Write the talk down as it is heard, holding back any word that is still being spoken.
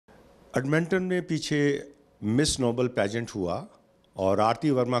Edmonton में पीछे miss Nobel pageant हुआ और आरती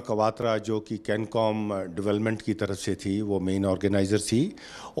वर्मा कवात्रा जो कि कैनकॉम डेवलपमेंट की तरफ से थी, वो मेन ऑर्गेनाइज़र थी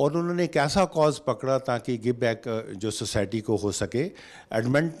और उन्होंने एक ऐसा कॉज पकड़ा ताकि गिव बैक जो सोसाइटी को हो सके।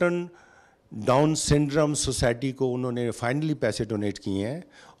 एडमिंटन डाउन सिंड्रोम सोसाइटी को उन्होंने फाइनली पैसे डोनेट किए हैं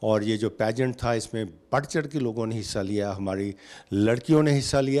और ये जो पेजेंट था इसमें बढ़ चढ़ के लोगों ने हिस्सा लिया, हमारी लड़कियों ने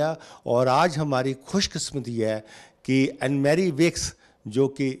हिस्सा लिया और आज हमारी खुशकिस्मती है कि एन मैरी विक्स जो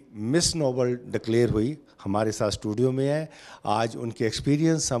कि मिस नोबल डिक्लेयर हुई हमारे साथ स्टूडियो में है। आज उनके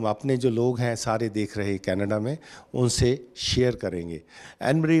एक्सपीरियंस हम अपने जो लोग हैं सारे देख रहे हैं कनाडा में, उनसे शेयर करेंगे।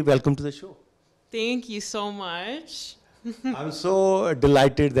 N Mary, welcome to the show. Thank you so much. I'm so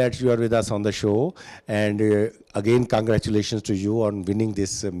delighted that you are with us on the show, and again congratulations to you on winning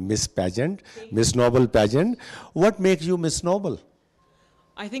this Miss pageant, Miss Noble pageant. What makes you Miss Noble?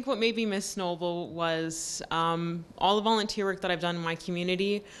 I think what made me Miss Noble was all the volunteer work that I've done in my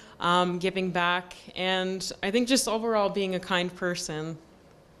community, giving back, and I think just overall being a kind person.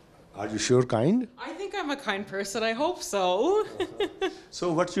 Are you sure kind? I think I'm a kind person. I hope so.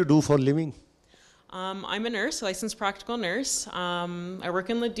 So what you do for living? I'm a nurse, a licensed practical nurse. I work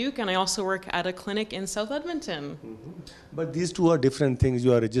in Leduc, and I also work at a clinic in South Edmonton. But these two are different things.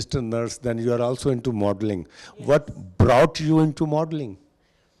 You are a registered nurse, then you are also into modeling. Yes. What brought you into modeling?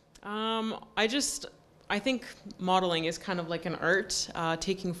 I think modeling is kind of like an art,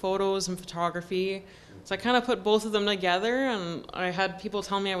 taking photos and photography. So I kind of put both of them together, and I had people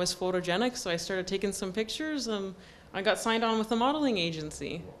tell me I was photogenic, so I started taking some pictures, and I got signed on with a modeling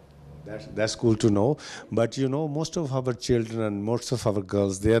agency. That's cool to know. But you know, most of our children and most of our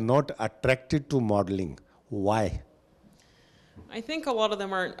girls, they are not attracted to modeling. Why? I think a lot of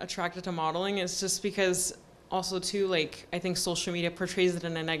them aren't attracted to modeling. It's just because also too, like, I think social media portrays it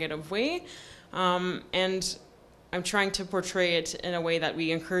in a negative way. And I'm trying to portray it in a way that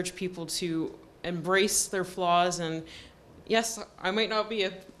we encourage people to embrace their flaws. And yes, I might not be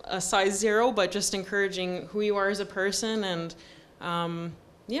a size 0, but just encouraging who you are as a person and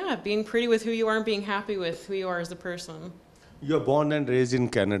yeah, being pretty with who you are and being happy with who you are as a person. You are born and raised in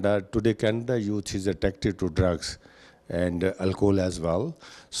Canada. Today, Canada youth is attracted to drugs and alcohol as well.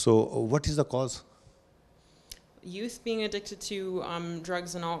 So what is the cause? Youth being addicted to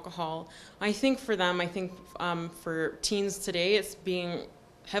drugs and alcohol. I think for them, for teens today, it's being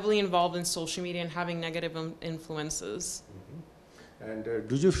heavily involved in social media and having negative influences. And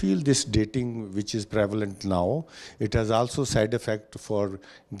do you feel this dating, which is prevalent now, it has also side effect for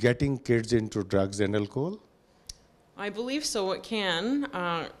getting kids into drugs and alcohol? I believe so, it can.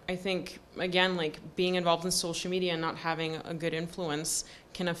 I think, again, like being involved in social media and not having a good influence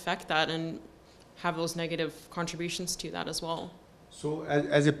can affect that and have those negative contributions to that as well. So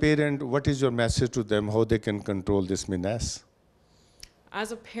as a parent, what is your message to them, how they can control this menace?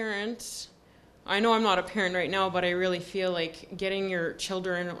 As a parent, I know I'm not a parent right now, but I really feel like getting your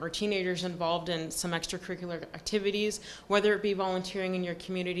children or teenagers involved in some extracurricular activities, whether it be volunteering in your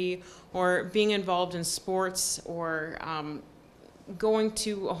community or being involved in sports or going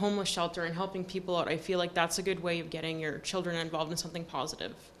to a homeless shelter and helping people out, I feel like that's a good way of getting your children involved in something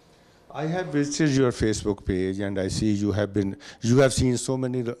positive. I have visited your Facebook page and I see you have seen so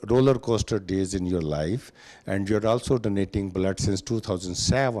many roller coaster days in your life, and you're also donating blood since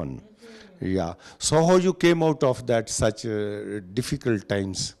 2007. Yeah. So how you came out of that such difficult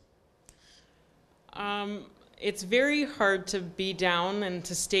times? It's very hard to be down and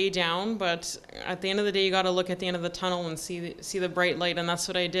to stay down, but at the end of the day, you got to look at the end of the tunnel and see the bright light, and that's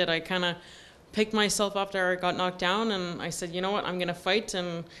what I did. I kind of picked myself up after I got knocked down, and I said, you know what, I'm going to fight,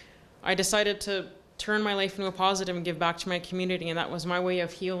 and I decided to turn my life into a positive and give back to my community, and that was my way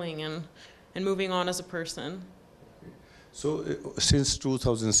of healing and moving on as a person. So since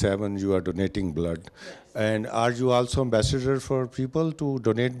 2007, you are donating blood. Yes. And are you also ambassador for people to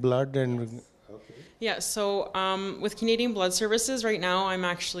donate blood? And yes. Okay. Yeah, so with Canadian Blood Services right now, I'm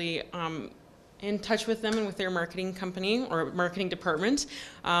actually in touch with them and with their marketing company or marketing department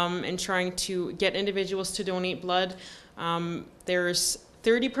and trying to get individuals to donate blood. There's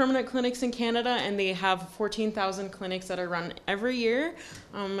 30 permanent clinics in Canada, and they have 14,000 clinics that are run every year.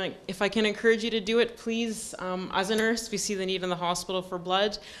 If I can encourage you to do it, please, as a nurse, we see the need in the hospital for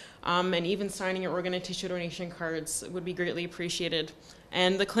blood, and even signing your organ and tissue donation cards would be greatly appreciated.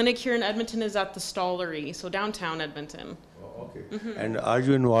 And the clinic here in Edmonton is at the Stollery, so downtown Edmonton. Oh, okay. Mm-hmm. And are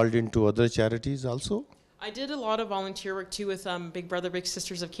you involved into other charities also? I did a lot of volunteer work too with Big Brother Big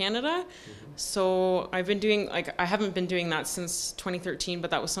Sisters of Canada. So I've been doing, I haven't been doing that since 2013, but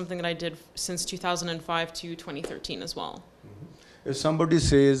that was something that I did since 2005 to 2013 as well. If somebody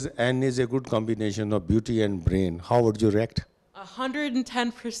says N is a good combination of beauty and brain, how would you react?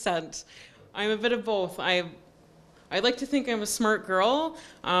 110%. I'm a bit of both. I like to think I'm a smart girl.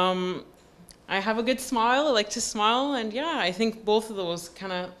 I have a good smile. I like to smile, and yeah, I think both of those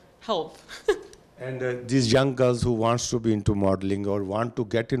kind of help. And these young girls who wants to be into modeling or want to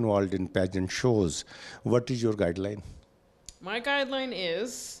get involved in pageant shows, what is your guideline? My guideline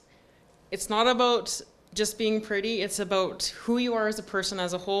is it's not about just being pretty, it's about who you are as a person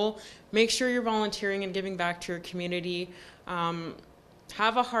as a whole. Make sure you're volunteering and giving back to your community.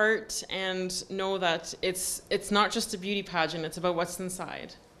 Have a heart and know that it's not just a beauty pageant, it's about what's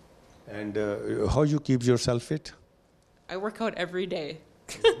inside. And how you keep yourself fit? I work out every day.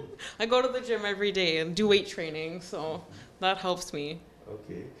 I go to the gym every day and do weight training, so that helps me.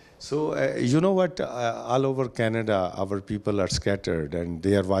 Okay. So, you know what? All over Canada, our people are scattered and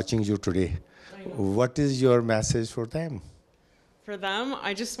they are watching you today. I know. What is your message for them? For them,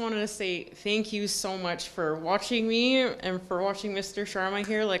 I just wanted to say thank you so much for watching me and for watching Mr. Sharma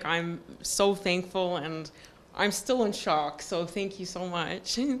here. Like, I'm so thankful and I'm still in shock, so thank you so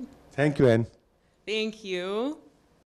much. Thank you, Anne. Thank you.